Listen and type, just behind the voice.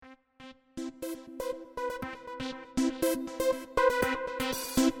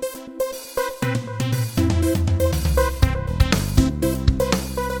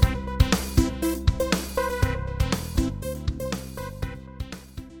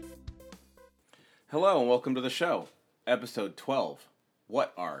Hello and welcome to the show, episode 12.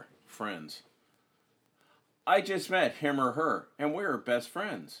 What are friends? I just met him or her, and we're best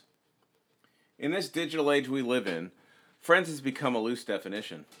friends. In this digital age we live in, friends has become a loose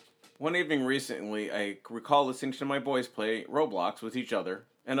definition. One evening recently, I recall listening to my boys play Roblox with each other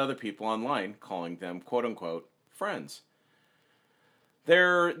and other people online, calling them quote-unquote friends.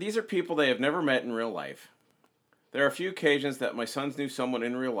 These are people they have never met in real life. There are a few occasions that my sons knew someone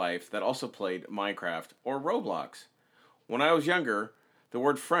in real life that also played Minecraft or Roblox. When I was younger, the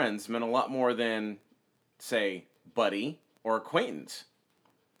word friends meant a lot more than, say, buddy or acquaintance.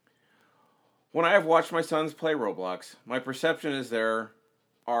 When I have watched my sons play Roblox, my perception is there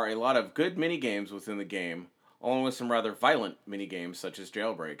are a lot of good mini games within the game, along with some rather violent mini games such as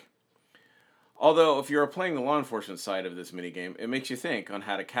Jailbreak. Although, if you are playing the law enforcement side of this minigame, it makes you think on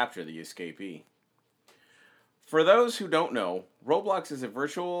how to capture the escapee. For those who don't know, Roblox is a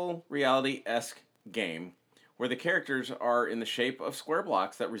virtual reality-esque game where the characters are in the shape of square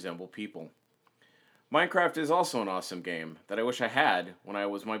blocks that resemble people. Minecraft is also an awesome game that I wish I had when I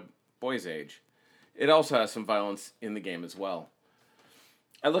was my boy's age. It also has some violence in the game as well.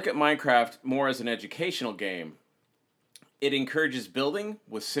 I look at Minecraft more as an educational game. It encourages building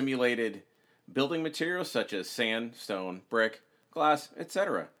with simulated building materials such as sand, stone, brick, glass,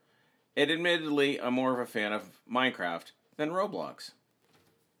 etc. Admittedly, I'm more of a fan of Minecraft than Roblox.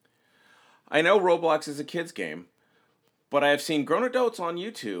 I know Roblox is a kid's game, but I have seen grown adults on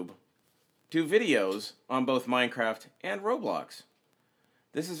YouTube do videos on both Minecraft and Roblox.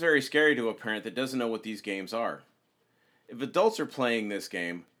 This is very scary to a parent that doesn't know what these games are. If adults are playing this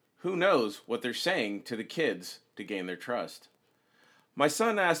game, who knows what they're saying to the kids to gain their trust. My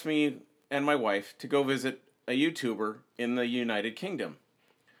son asked me and my wife to go visit a YouTuber in the United Kingdom.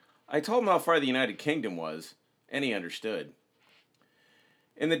 I told him how far the United Kingdom was, and he understood.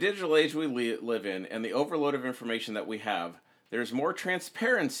 In the digital age we live in and the overload of information that we have, there's more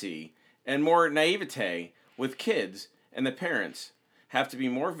transparency and more naivete with kids, and the parents have to be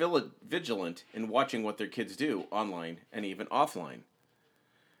more vigilant in watching what their kids do online and even offline.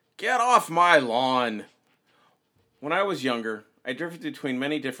 Get off my lawn! When I was younger, I drifted between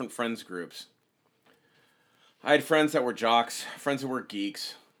many different friends groups. I had friends that were jocks, friends that were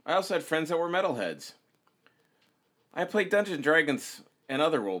geeks. I also had friends that were metalheads. I played Dungeons & Dragons and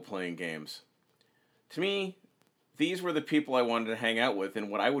other role-playing games. To me, these were the people I wanted to hang out with in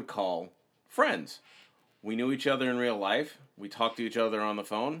what I would call friends. We knew each other in real life, we talked to each other on the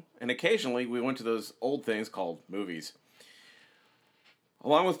phone, and occasionally we went to those old things called movies.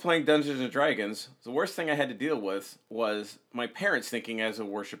 Along with playing Dungeons & Dragons, the worst thing I had to deal with was my parents thinking I was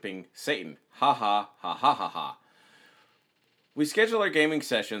worshipping Satan. Ha ha, ha ha ha ha. We scheduled our gaming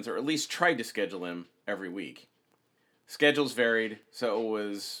sessions, or at least tried to schedule them, every week. Schedules varied, so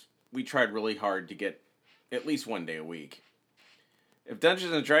we tried really hard to get at least one day a week. If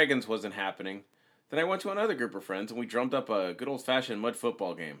Dungeons & Dragons wasn't happening, then I went to another group of friends and we drummed up a good old-fashioned mud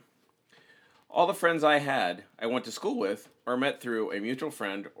football game. All the friends I had, I went to school with, or met through a mutual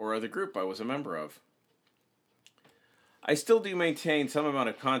friend or other group I was a member of. I still do maintain some amount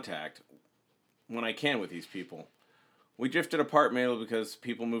of contact when I can with these people. We drifted apart mainly because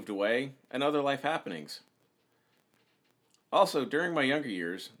people moved away and other life happenings. Also, during my younger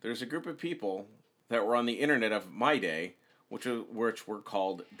years, there's a group of people that were on the internet of my day, which were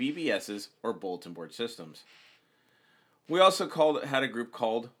called BBSs, or bulletin board systems. We also had a group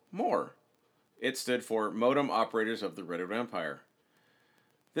called MORE. It stood for Modem Operators of the Reddit Empire.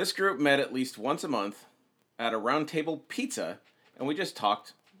 This group met at least once a month at a round table pizza, and we just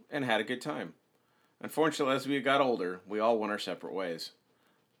talked and had a good time. Unfortunately, as we got older, we all went our separate ways.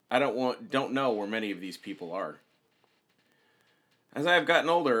 I don't know where many of these people are. As I have gotten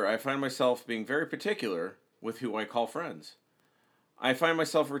older, I find myself being very particular with who I call friends. I find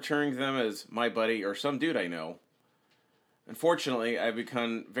myself referring to them as my buddy or some dude I know. Unfortunately, I've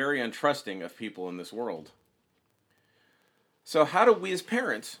become very untrusting of people in this world. So how do we as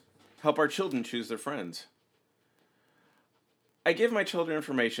parents help our children choose their friends? I give my children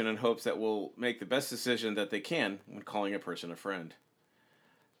information in hopes that will make the best decision that they can when calling a person a friend.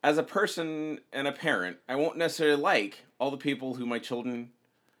 As a person and a parent, I won't necessarily like all the people who my children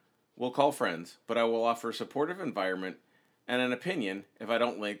will call friends, but I will offer a supportive environment and an opinion if I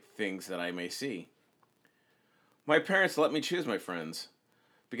don't like things that I may see. My parents let me choose my friends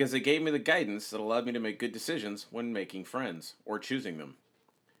because they gave me the guidance that allowed me to make good decisions when making friends or choosing them.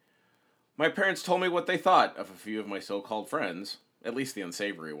 My parents told me what they thought of a few of my so-called friends, at least the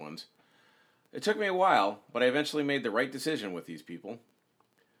unsavory ones. It took me a while, but I eventually made the right decision with these people.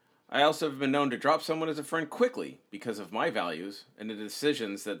 I also have been known to drop someone as a friend quickly because of my values and the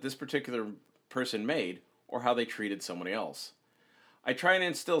decisions that this particular person made or how they treated someone else. I try and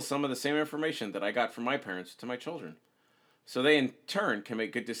instill some of the same information that I got from my parents to my children, so they in turn can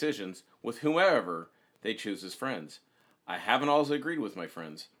make good decisions with whomever they choose as friends. I haven't always agreed with my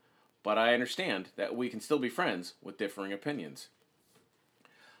friends, but I understand that we can still be friends with differing opinions.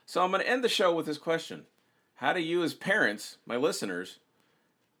 So I'm going to end the show with this question. How do you, as parents, my listeners,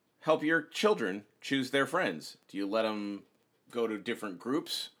 help your children choose their friends? Do you let them go to different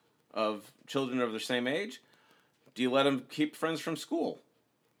groups of children of the same age? Do you let them keep friends from school?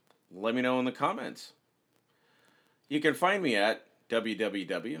 Let me know in the comments. You can find me at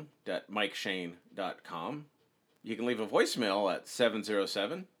www.mikeshane.com. You can leave a voicemail at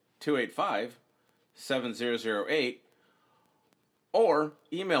 707-285-7008 or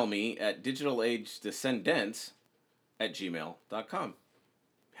email me at digitalagedescendants@gmail.com.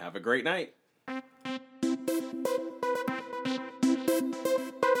 Have a great night.